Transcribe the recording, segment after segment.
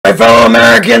fellow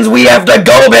Americans, we have to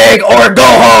go big or go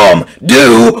home.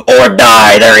 Do or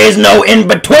die. There is no in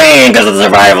between because the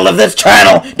survival of this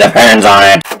channel depends on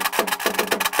it.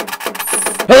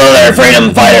 Hello there,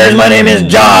 freedom fighters. My name is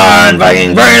John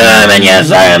fucking Freedom, and yes,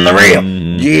 I am the real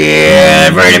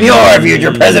John Freedom, your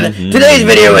future president. Today's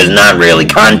video is not really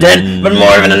content, but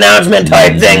more of an announcement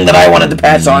type thing that I wanted to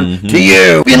pass on to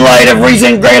you. In light of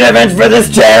recent great events for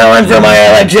this channel and for my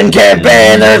election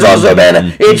campaign, there's also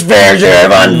been its fair share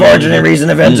of unfortunate recent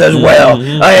events as well.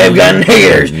 I have gotten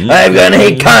haters, I have gotten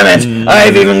hate comments, I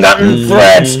have even gotten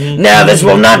threats. Now this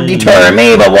will not deter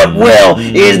me, but what will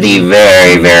is the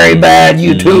very, very bad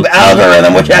YouTube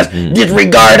algorithm, which has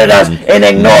disregarded us and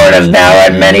ignored us now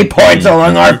at many points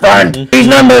along our front. These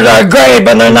numbers are great,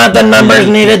 but they're not the numbers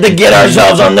needed to get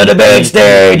ourselves on the debate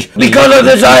stage. Because of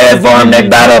this, I have formed a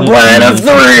battle plan of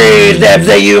 3 steps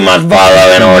that you must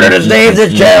follow in order to save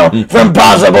this channel from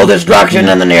possible destruction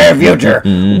in the near future.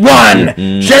 1.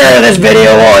 Share this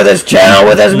video or this channel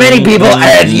with as many people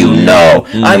as you know.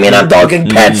 I mean, I'm talking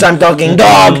pets, I'm talking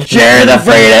dogs. Share the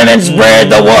freedom and spread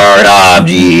the word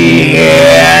of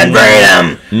John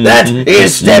Freedom. That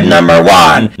is step number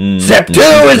 1. Step 2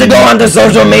 is to go onto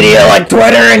social media like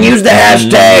Twitter and use the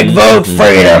hashtag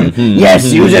 #VoteFreedom. Yes,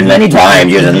 use it many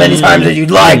times, use it as many times as you'd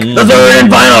like. The 3rd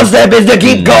and final step is to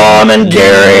keep calm and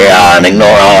carry on. Ignore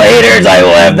all haters, I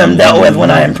will have them dealt with when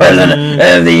I am President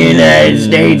of the United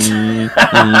States.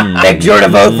 Make sure to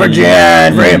vote for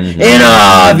John Freedom in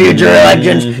all future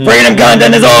elections. Freedom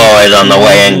content is always on the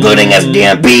way, including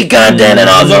SDMP content and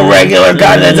also regular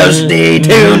content, so stay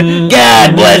tuned.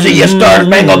 God bless you, you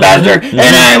star-spangled bastard,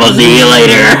 and I will see you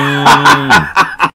later.